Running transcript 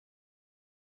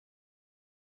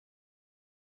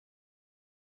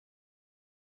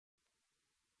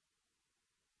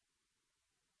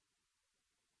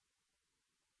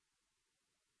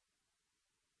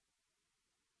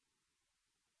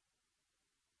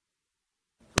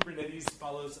Kubernetes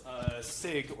follows a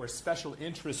SIG, or special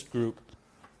interest group,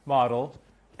 model,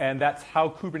 and that's how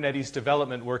Kubernetes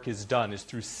development work is done, is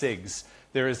through SIGs.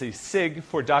 There is a SIG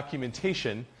for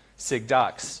documentation, SIG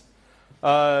Docs.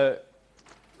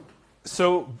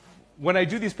 So when I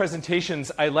do these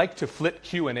presentations, I like to flip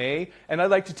Q&A, and I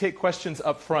like to take questions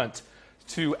up front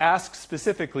to ask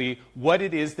specifically what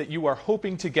it is that you are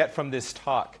hoping to get from this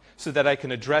talk so that I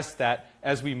can address that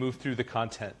as we move through the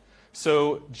content.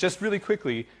 So just really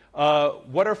quickly,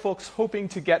 what are folks hoping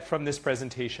to get from this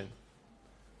presentation?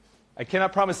 I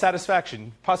cannot promise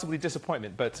satisfaction, possibly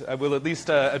disappointment, but I will at least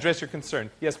address your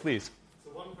concern. Yes, please.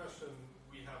 So one question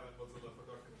we have at Mozilla for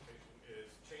documentation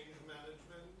is change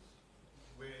management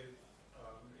with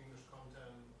English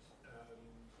content and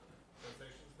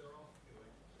translations thereof,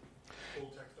 like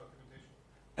full text documentation.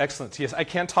 Excellent. Yes, I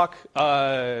can talk.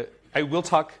 I will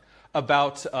talk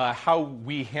about how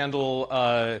we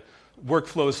handle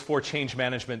workflows for change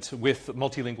management with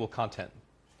multilingual content.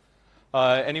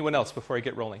 Anyone else before I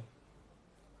get rolling?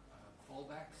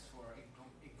 Fallbacks for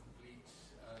incomplete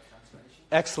translation.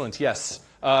 Excellent, yes.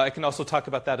 I can also talk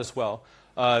about that as well.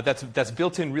 That's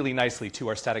built in really nicely to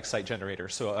our static site generator,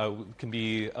 so I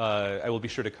will be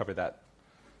sure to cover that.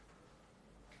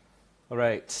 All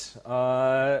right.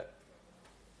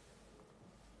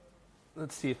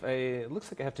 Let's see if it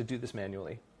looks like I have to do this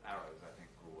manually. Arrows, I think,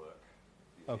 will work.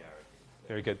 Oh,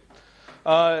 very good.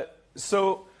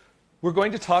 So we're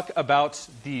going to talk about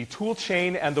the tool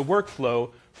chain and the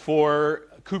workflow for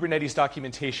Kubernetes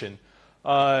documentation.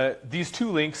 These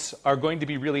two links are going to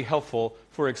be really helpful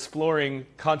for exploring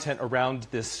content around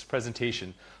this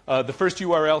presentation. The first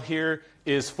URL here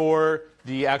is for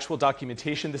the actual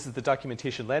documentation. This is the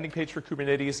documentation landing page for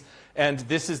Kubernetes, and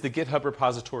this is the GitHub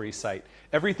repository site.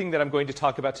 Everything that I'm going to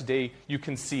talk about today you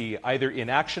can see either in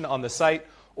action on the site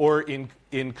or in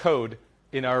code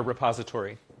in our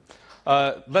repository.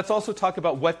 Let's also talk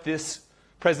about what this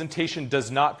presentation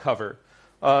does not cover.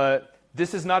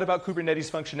 This is not about Kubernetes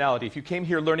functionality. If you came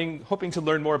here hoping to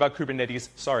learn more about Kubernetes,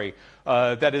 sorry.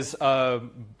 That is a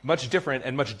much different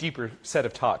and much deeper set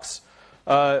of talks.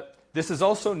 This is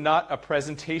also not a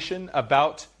presentation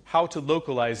about how to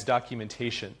localize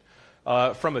documentation.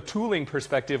 From a tooling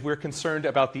perspective, we're concerned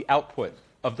about the output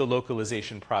of the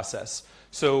localization process.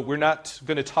 So we're not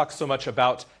going to talk so much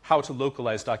about how to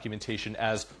localize documentation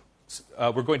as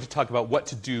we're going to talk about what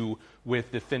to do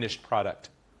with the finished product.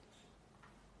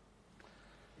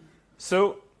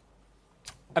 So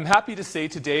I'm happy to say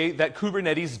today that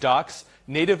Kubernetes docs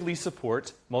natively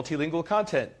support multilingual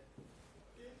content.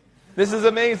 This is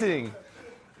amazing.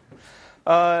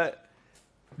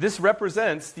 This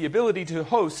represents the ability to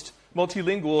host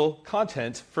multilingual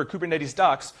content for Kubernetes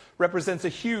docs, represents a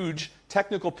huge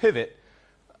technical pivot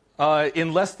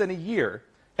in less than a year.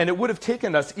 And it would have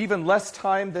taken us even less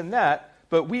time than that,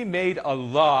 but we made a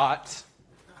lot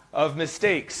of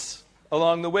mistakes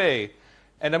along the way.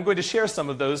 And I'm going to share some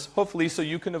of those, hopefully, so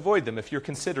you can avoid them if you're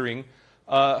considering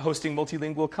hosting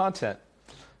multilingual content.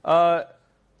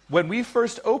 When we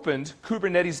first opened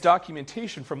Kubernetes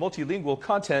documentation for multilingual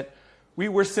content, we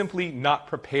were simply not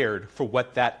prepared for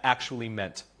what that actually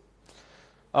meant.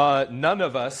 None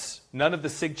of the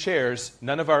SIG chairs,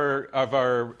 none of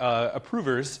our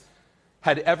approvers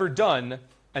had ever done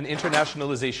an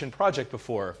internationalization project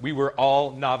before. We were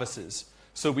all novices.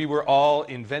 So we were all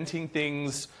inventing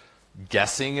things,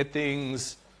 guessing at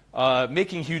things,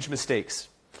 making huge mistakes.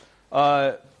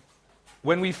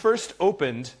 When we first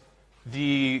opened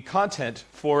the content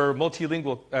for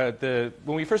multilingual,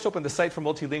 when we first opened the site for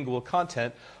multilingual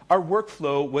content, our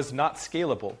workflow was not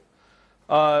scalable.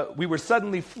 We were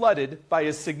suddenly flooded by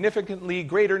a significantly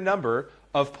greater number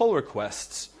of pull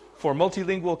requests for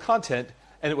multilingual content,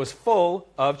 and it was full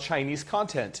of Chinese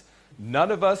content. None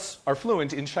of us are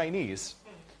fluent in Chinese.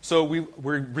 So we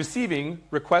were receiving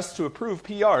requests to approve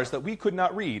PRs that we could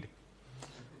not read.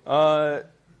 And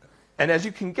as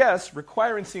you can guess,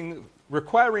 requiring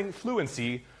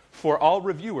fluency for all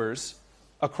reviewers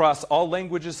across all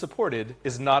languages supported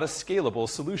is not a scalable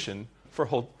solution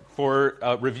for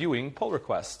reviewing pull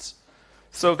requests.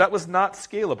 So that was not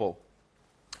scalable.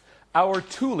 Our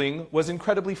tooling was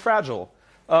incredibly fragile.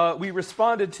 We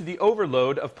responded to the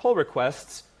overload of pull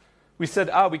requests. We said,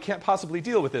 we can't possibly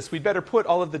deal with this. We'd better put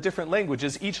all of the different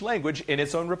languages, each language in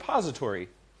its own repository.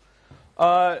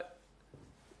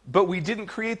 But we didn't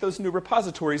create those new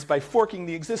repositories by forking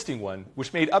the existing one,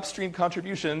 which made upstream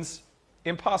contributions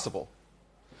impossible.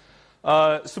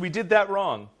 So we did that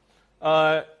wrong.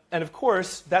 And of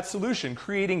course, that solution,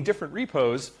 creating different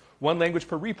repos, one language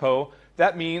per repo,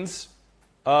 that means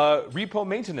repo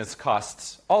maintenance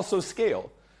costs also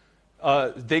scale.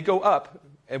 They go up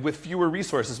and with fewer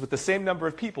resources, with the same number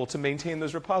of people to maintain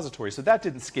those repositories. So that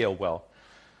didn't scale well.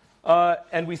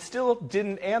 And we still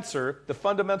didn't answer the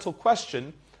fundamental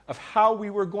question of how we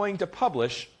were going to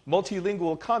publish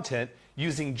multilingual content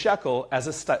using Jekyll as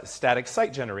a static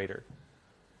site generator.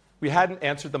 We hadn't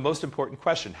answered the most important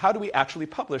question. How do we actually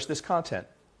publish this content?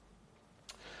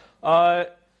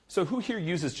 So who here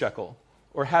uses Jekyll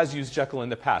or has used Jekyll in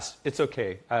the past? It's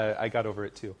okay. I got over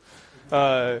it too.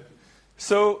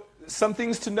 So some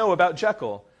things to know about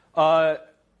Jekyll.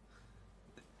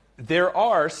 There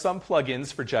are some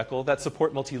plugins for Jekyll that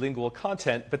support multilingual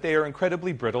content, but they are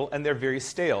incredibly brittle and they're very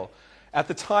stale. At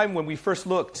the time when we first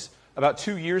looked, about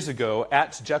 2 years ago,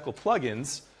 at Jekyll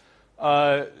plugins,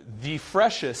 the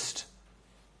freshest,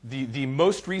 the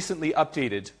most recently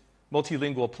updated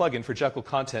multilingual plugin for Jekyll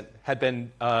content had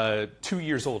been 2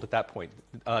 years old at that point.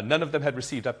 None of them had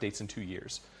received updates in 2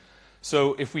 years.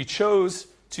 So if we chose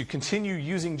to continue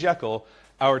using Jekyll,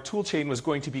 our toolchain was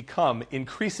going to become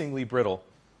increasingly brittle.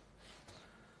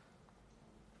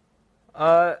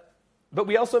 But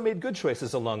we also made good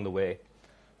choices along the way.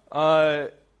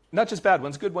 Not just bad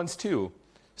ones, good ones too.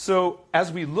 So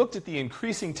as we looked at the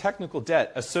increasing technical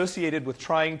debt associated with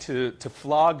trying to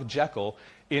flog Jekyll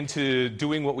into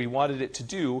doing what we wanted it to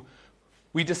do,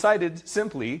 we decided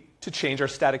simply to change our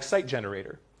static site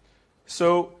generator.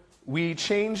 So we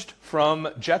changed from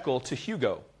Jekyll to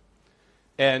Hugo.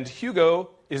 And Hugo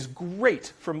is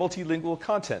great for multilingual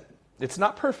content. It's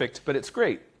not perfect, but it's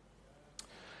great.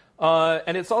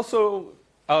 And it's also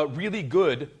really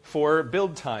good for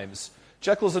build times.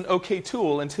 Jekyll's an okay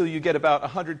tool until you get about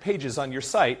 100 pages on your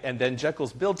site, and then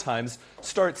Jekyll's build times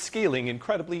start scaling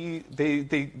incredibly.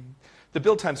 The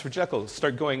build times for Jekyll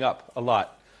start going up a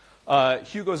lot.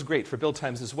 Hugo's great for build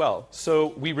times as well.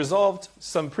 So we resolved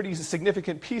some pretty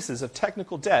significant pieces of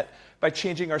technical debt by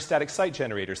changing our static site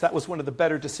generators. That was one of the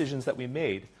better decisions that we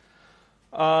made.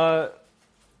 And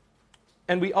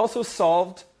we also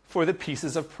solved for the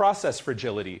pieces of process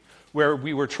fragility, where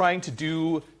we were trying to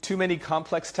do too many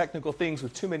complex technical things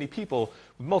with too many people,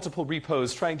 with multiple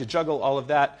repos, trying to juggle all of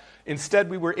that. Instead,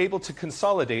 we were able to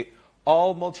consolidate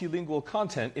all multilingual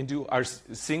content into our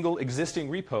single existing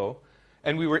repo,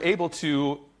 and we were able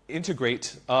to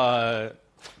integrate, we were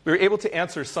able to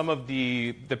answer some of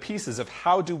the pieces of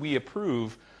how do we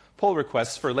approve pull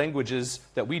requests for languages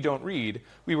that we don't read.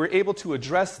 We were able to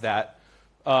address that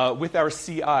with our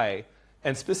CI.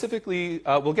 And specifically,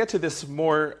 we'll get to this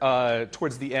more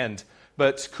towards the end,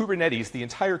 but Kubernetes, the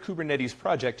entire Kubernetes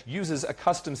project, uses a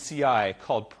custom CI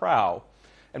called Prow.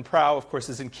 And Prow, of course,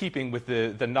 is in keeping with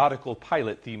the nautical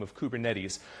pilot theme of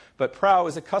Kubernetes. But Prow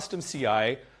is a custom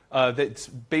CI that's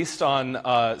based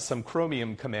on some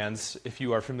Chromium commands, if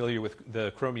you are familiar with the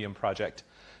Chromium project.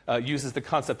 Uses the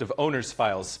concept of owners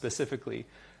files specifically.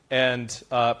 And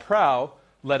Prow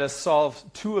let us solve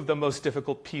two of the most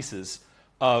difficult pieces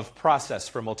of process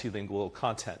for multilingual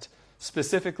content.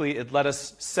 Specifically, it let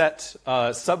us set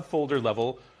subfolder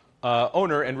level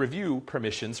owner and review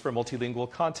permissions for multilingual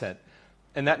content.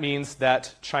 And that means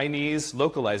that Chinese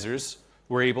localizers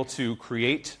were able to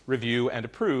create, review, and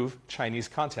approve Chinese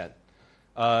content.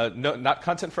 No, not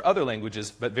content for other languages,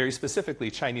 but very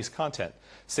specifically Chinese content.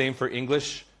 Same for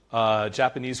English,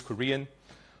 Japanese, Korean.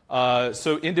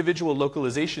 So individual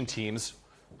localization teams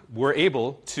were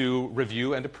able to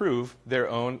review and approve their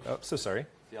own. Oh, so sorry.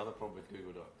 The other problem with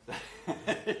Google Docs.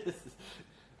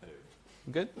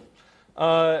 Good.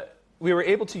 We were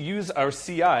able to use our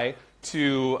CI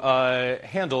to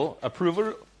handle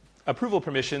approval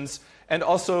permissions and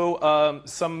also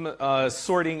some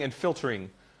sorting and filtering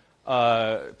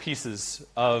pieces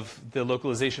of the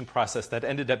localization process that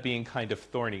ended up being kind of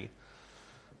thorny.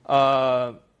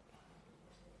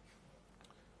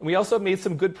 We also made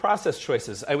some good process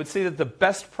choices. I would say that the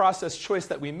best process choice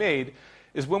that we made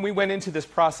is when we went into this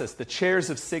process, the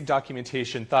chairs of SIG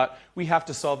documentation thought, we have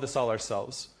to solve this all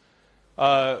ourselves.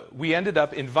 We ended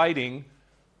up inviting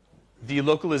the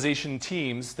localization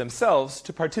teams themselves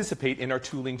to participate in our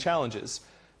tooling challenges.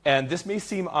 And this may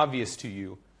seem obvious to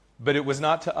you, but it was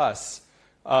not to us,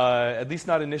 at least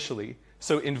not initially.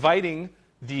 So inviting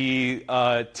the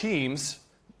teams,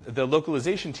 the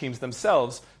localization teams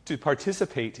themselves, to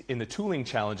participate in the tooling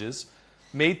challenges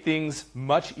made things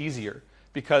much easier,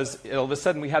 because all of a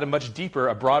sudden we had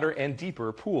a broader and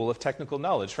deeper pool of technical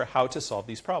knowledge for how to solve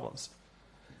these problems.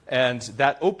 And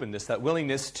that openness, that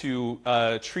willingness to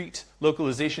treat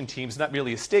localization teams not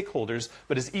merely as stakeholders,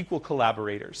 but as equal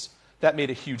collaborators, that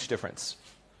made a huge difference.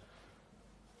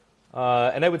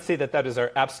 And I would say that that is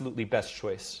our absolutely best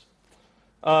choice.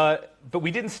 But we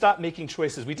didn't stop making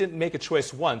choices. We didn't make a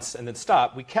choice once and then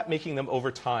stop. We kept making them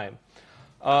over time.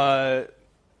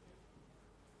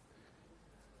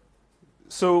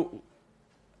 So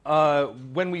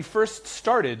when we first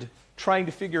started trying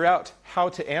to figure out how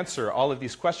to answer all of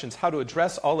these questions, how to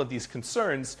address all of these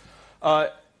concerns,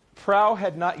 Prow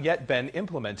had not yet been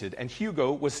implemented, and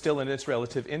Hugo was still in its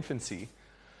relative infancy.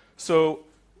 So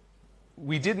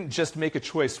we didn't just make a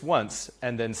choice once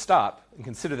and then stop and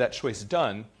consider that choice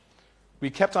done. We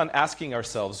kept on asking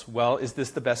ourselves, well, is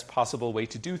this the best possible way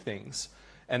to do things?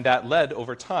 And that led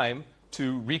over time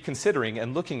to reconsidering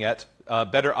and looking at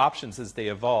better options as they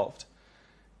evolved.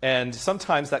 And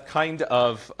sometimes that kind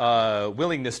of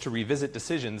willingness to revisit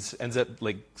decisions ends up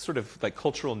sort of like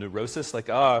cultural neurosis, like,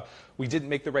 we didn't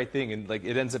make the right thing, and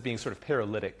it ends up being sort of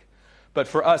paralytic. But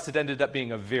for us, it ended up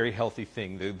being a very healthy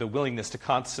thing, the willingness to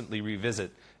constantly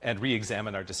revisit and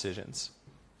re-examine our decisions.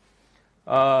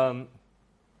 And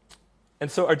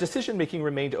so our decision-making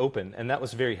remained open, and that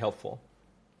was very helpful.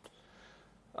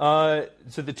 So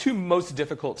the two most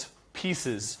difficult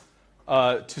pieces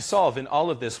to solve in all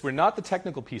of this were not the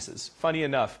technical pieces. Funny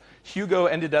enough, Hugo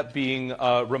ended up being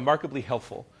remarkably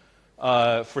helpful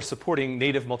for supporting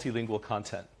native multilingual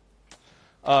content.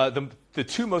 The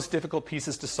two most difficult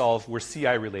pieces to solve were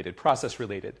CI-related,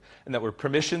 process-related, and that were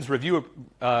permissions, review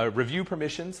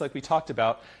permissions, like we talked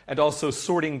about, and also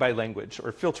sorting by language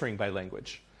or filtering by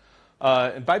language.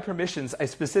 And by permissions, I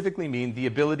specifically mean the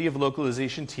ability of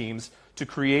localization teams to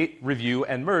create, review,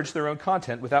 and merge their own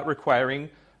content without requiring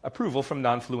approval from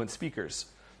non-fluent speakers.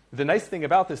 The nice thing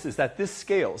about this is that this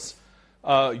scales.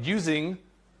 Using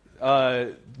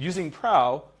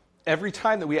Prow, every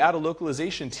time that we add a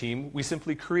localization team, we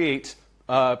simply create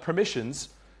permissions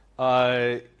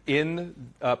in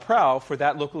Prow for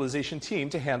that localization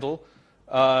team to handle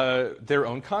their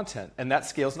own content. And that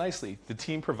scales nicely. The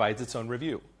team provides its own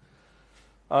review.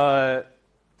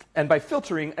 And by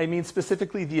filtering, I mean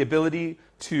specifically the ability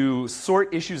to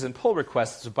sort issues and pull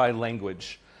requests by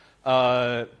language.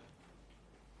 When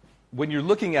you're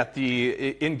looking at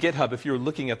in GitHub, if you're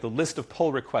looking at the list of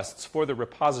pull requests for the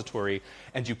repository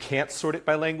and you can't sort it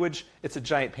by language, it's a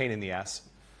giant pain in the ass.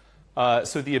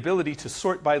 So the ability to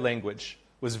sort by language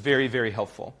was very, very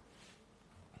helpful.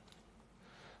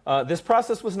 This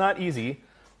process was not easy.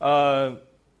 One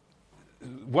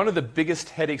of the biggest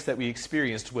headaches that we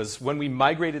experienced was when we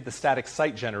migrated the static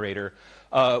site generator,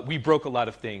 we broke a lot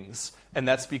of things. And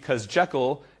that's because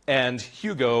Jekyll and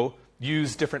Hugo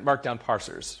use different Markdown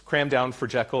parsers, Cramdown for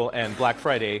Jekyll and Black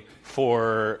Friday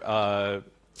for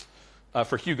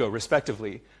Hugo,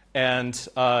 respectively. And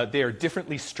they are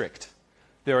differently strict.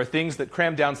 There are things that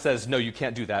Cramdown says, no, you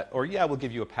can't do that, or yeah, we'll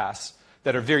give you a pass,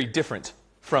 that are very different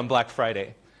from Black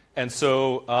Friday. And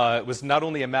so it was not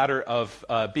only a matter of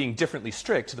being differently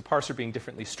strict, the parser being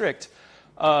differently strict,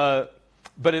 but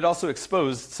it also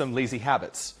exposed some lazy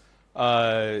habits.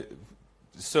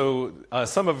 So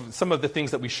some of the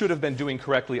things that we should have been doing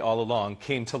correctly all along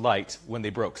came to light when they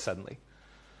broke suddenly.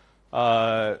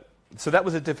 So that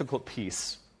was a difficult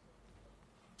piece.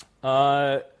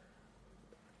 I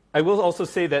will also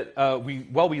say that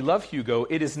while we love Hugo,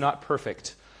 it is not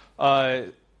perfect.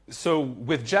 So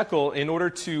with Jekyll, in order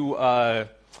to,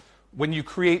 when you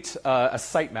create a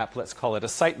sitemap, let's call it, a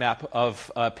sitemap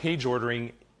of page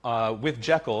ordering with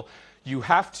Jekyll, you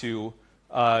have to,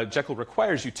 Jekyll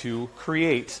requires you to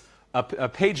create a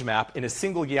page map in a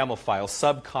single YAML file,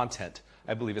 subcontent,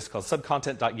 I believe it's called,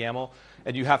 subcontent.yaml,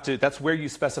 and you have to, that's where you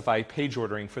specify page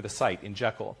ordering for the site in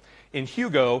Jekyll. In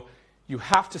Hugo, you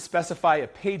have to specify a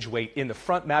page weight in the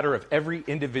front matter of every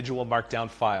individual Markdown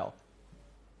file.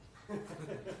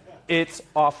 It's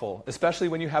awful, especially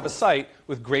when you have a site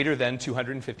with greater than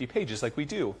 250 pages like we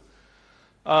do.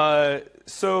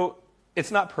 So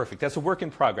it's not perfect. That's a work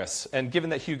in progress. And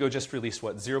given that Hugo just released,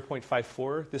 what,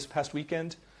 0.54 this past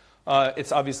weekend,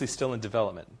 it's obviously still in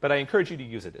development. But I encourage you to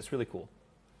use it. It's really cool.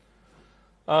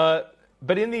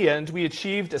 But in the end, we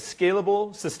achieved a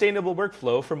scalable, sustainable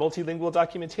workflow for multilingual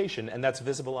documentation, and that's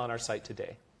visible on our site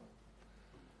today.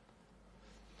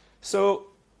 So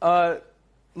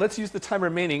let's use the time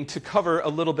remaining to cover a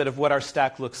little bit of what our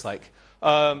stack looks like.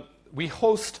 We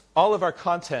host all of our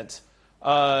content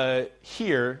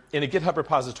here in a GitHub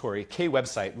repository, K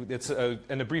website. It's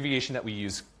an abbreviation that we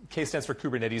use. K stands for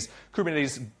Kubernetes.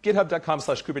 Kubernetes,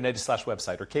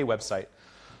 github.com/Kubernetes/website, or K website.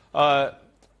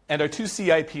 And our two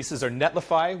CI pieces are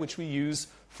Netlify, which we use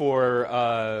for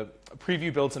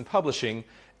preview builds and publishing,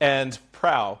 and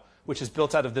Prow, which is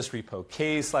built out of this repo,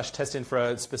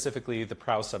 k/testinfra, specifically the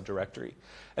Prow subdirectory.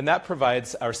 And that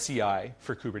provides our CI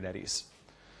for Kubernetes.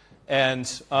 And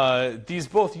these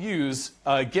both use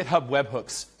GitHub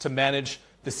webhooks to manage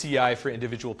the CI for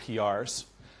individual PRs.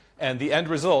 And the end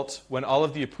result, when all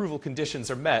of the approval conditions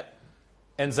are met,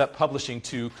 ends up publishing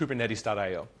to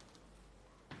kubernetes.io.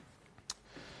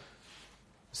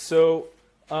 So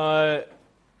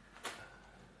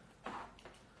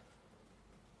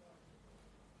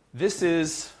this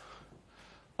is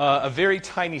a very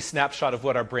tiny snapshot of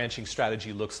what our branching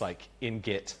strategy looks like in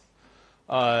Git.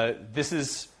 This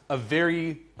is a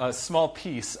very small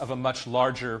piece of a much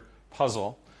larger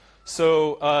puzzle.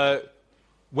 So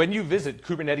when you visit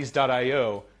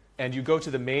kubernetes.io and you go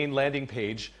to the main landing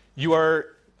page, you are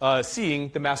seeing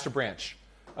the master branch.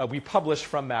 We publish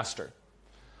from master.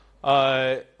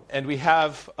 And we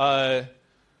have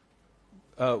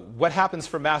what happens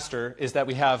for master is that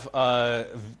we have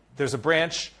there's a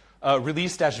branch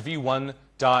release-v1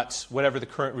 dot whatever the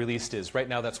current release is. Right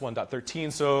now that's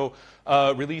 1.13, so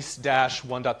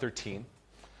release-1.13.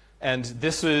 And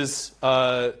this is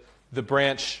the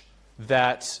branch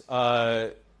that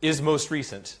is most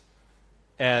recent.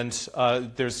 And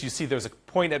you see there's a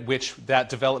point at which that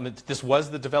development, this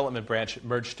was the development branch, it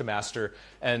merged to master,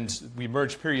 and we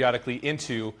merge periodically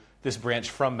into this branch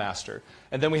from master.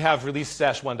 And then we have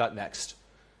release-1.next.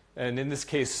 And in this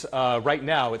case, right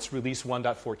now, it's release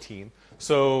 1.14.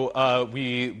 So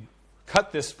we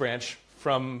cut this branch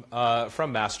from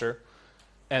master,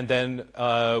 and then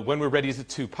when we're ready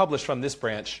to publish from this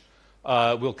branch,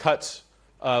 we'll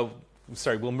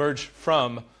merge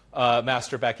from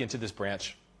master back into this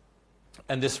branch.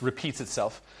 And this repeats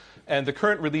itself. And the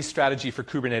current release strategy for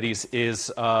Kubernetes is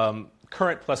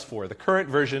current plus 4, the current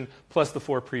version plus the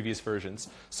 4 previous versions.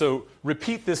 So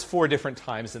repeat this 4 different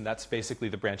times, and that's basically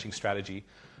the branching strategy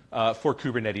for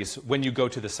Kubernetes when you go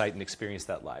to the site and experience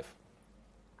that live.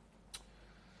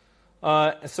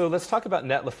 So let's talk about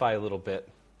Netlify a little bit.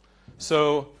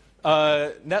 So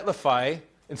Netlify,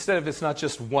 instead of it's not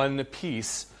just one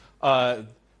piece,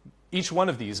 each one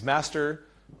of these, master,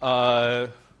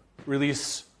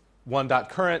 release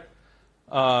 1.current,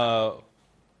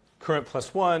 current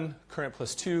plus 1, current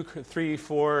plus 2, 3,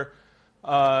 4,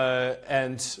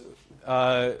 and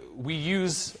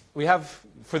we have,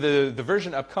 for the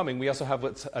version upcoming, we also have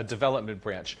what's a development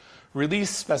branch. Release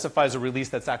specifies a release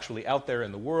that's actually out there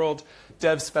in the world.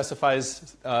 Dev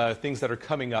specifies things that are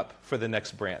coming up for the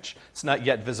next branch. It's not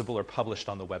yet visible or published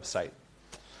on the website.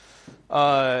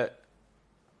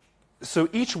 So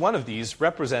each one of these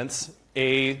represents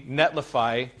a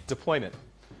Netlify deployment.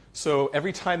 So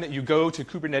every time that you go to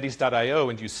kubernetes.io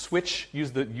and you switch, you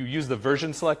use the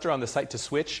version selector on the site to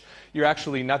switch, you're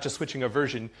actually not just switching a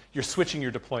version, you're switching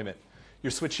your deployment.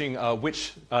 You're switching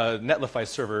which Netlify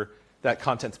server that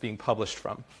content's being published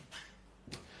from.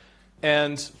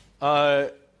 And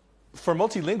for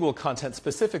multilingual content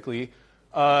specifically,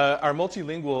 our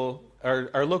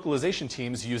localization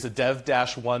teams use a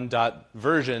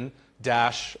dev-1.version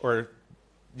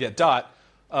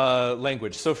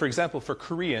language. So for example, for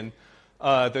Korean,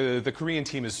 the Korean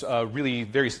team is really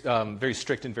very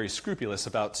strict and very scrupulous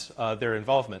about their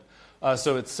involvement.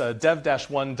 So it's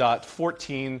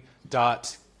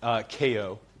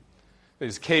dev-1.14.ko.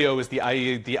 KO is the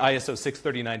ISO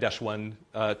 639-1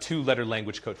 2-letter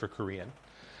language code for Korean.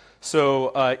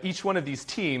 So each one of these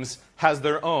teams has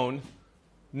their own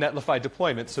Netlify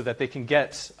deployment so that they can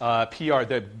get PR,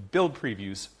 the build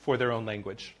previews for their own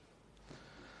language.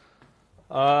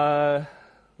 Let's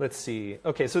see.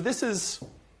 OK, so this is,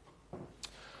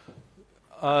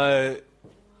 I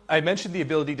mentioned the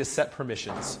ability to set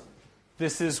permissions.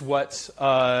 This is what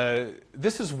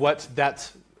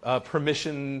that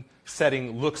permission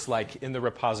setting looks like in the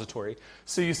repository.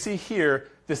 So you see here,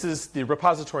 this is the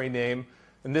repository name,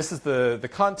 and this is the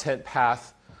content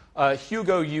path.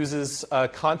 Hugo uses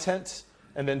content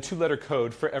and then 2-letter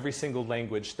code for every single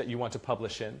language that you want to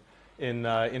publish in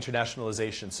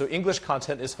internationalization. So English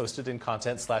content is hosted in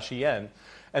content/en.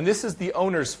 And this is the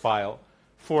owner's file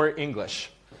for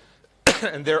English.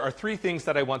 And there are 3 things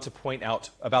that I want to point out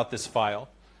about this file.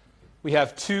 We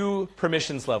have 2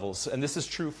 permissions levels, and this is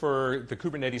true for the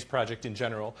Kubernetes project in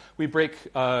general. We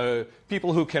break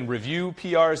people who can review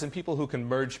PRs and people who can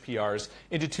merge PRs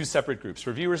into 2 separate groups,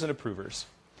 reviewers and approvers.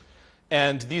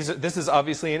 And this is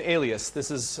obviously an alias.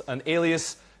 This is an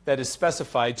alias that is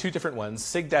specified, 2 different ones,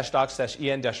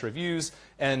 sig-docs-en-reviews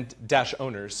and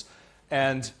 -owners.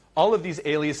 And all of these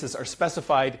aliases are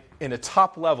specified in a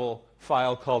top-level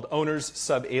file called owners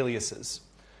sub-aliases.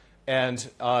 And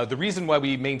the reason why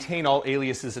we maintain all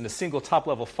aliases in a single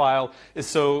top-level file is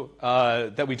so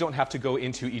that we don't have to go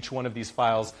into each one of these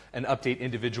files and update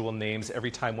individual names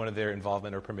every time one of their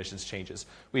involvement or permissions changes.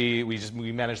 We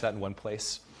manage that in one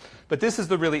place. But this is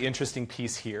the really interesting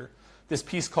piece here, this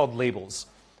piece called labels.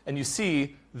 And you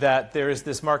see that there is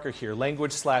this marker here,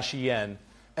 language/en,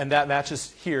 and that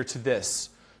matches here to this.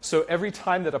 So every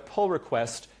time that a pull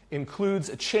request includes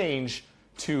a change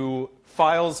to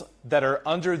files that are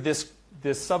under this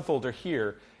this subfolder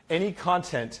here, any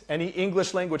content, any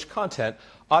English language content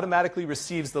automatically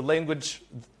receives the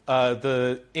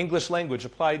English language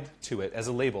applied to it as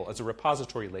a label, as a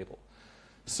repository label.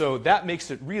 So that makes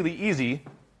it really easy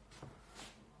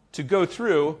to go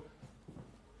through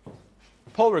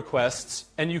pull requests,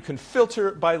 and you can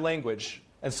filter by language.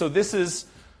 And so this is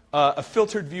a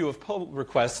filtered view of pull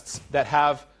requests that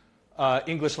have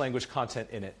English language content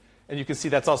in it. And you can see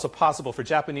that's also possible for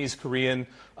Japanese, Korean,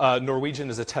 Norwegian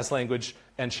as a test language,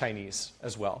 and Chinese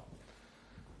as well.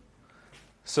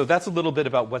 So that's a little bit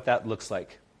about what that looks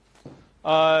like.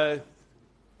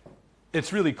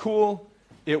 It's really cool.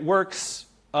 It works.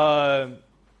 I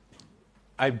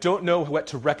don't know what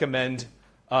to recommend.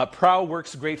 Prow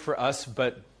works great for us,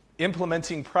 but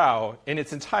implementing Prow in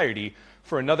its entirety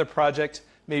for another project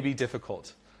may be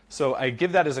difficult. So I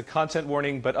give that as a content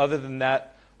warning, but other than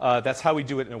that, that's how we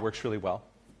do it, and it works really well.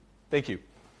 Thank you.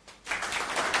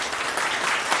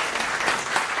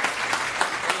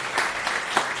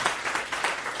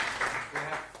 We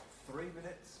have 3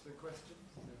 minutes for questions.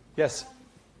 Yes?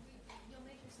 You'll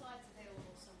make your slides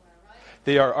available somewhere, right?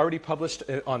 They are already published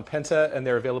on Penta, and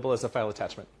they're available as a file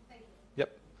attachment. Thank you.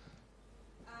 Yep.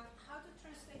 How do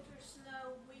translators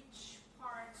know which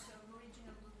parts of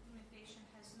original documentation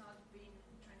has not been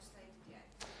translated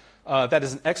yet? That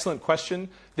is an excellent question.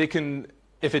 They can,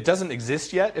 if it doesn't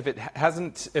exist yet,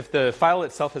 if the file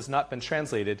itself has not been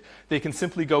translated, they can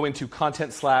simply go into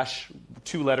content /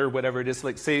 2-letter, whatever it is,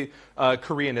 like say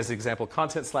Korean as an example,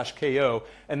 content / KO,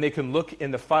 and they can look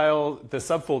in the file, the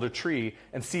subfolder tree,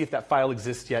 and see if that file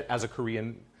exists yet as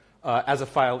a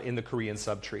file in the Korean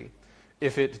subtree.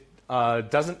 If it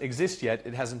doesn't exist yet,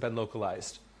 it hasn't been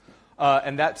localized.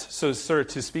 And that's, so sir,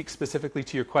 to speak specifically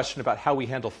to your question about how we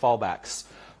handle fallbacks,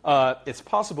 it's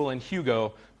possible in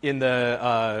Hugo, in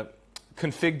the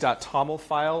config.toml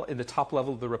file in the top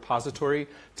level of the repository,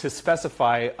 to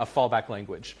specify a fallback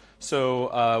language.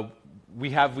 So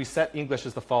we set English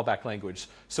as the fallback language.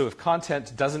 So if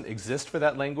content doesn't exist for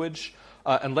that language,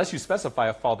 unless you specify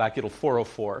a fallback, it'll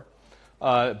 404.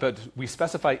 But we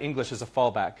specify English as a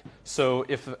fallback. So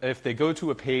if they go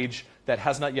to a page that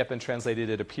has not yet been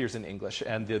translated, it appears in English,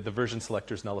 and the version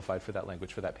selector is nullified for that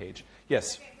language for that page.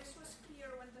 Yes? Okay, this was clear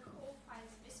when the whole file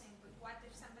is missing, but what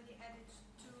if somebody added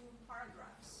 2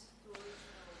 paragraphs to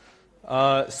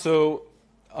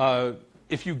original?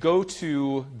 If you go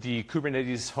to the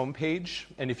Kubernetes homepage,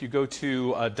 and if you go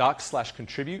to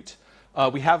docs/contribute,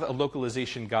 we have a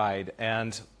localization guide,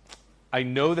 and I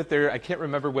know that I can't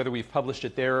remember whether we've published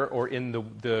it there or in the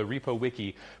repo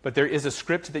wiki, but there is a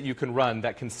script that you can run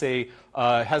that can say,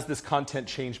 has this content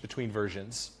changed between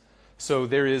versions? So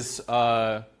there is,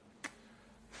 but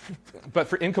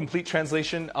for incomplete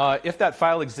translation, if that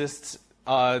file exists,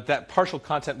 that partial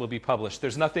content will be published.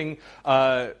 There's nothing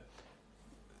that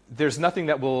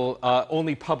will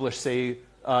only publish, say,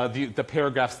 the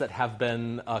paragraphs that have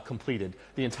been completed.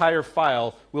 The entire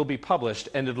file will be published,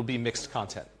 and it'll be mixed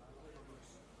content.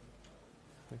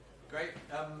 Great.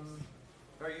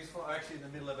 Very useful. I'm actually in the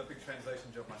middle of a big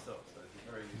translation job myself, so it's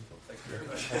very useful. Thank you very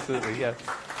much. Absolutely, yeah.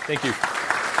 Thank you.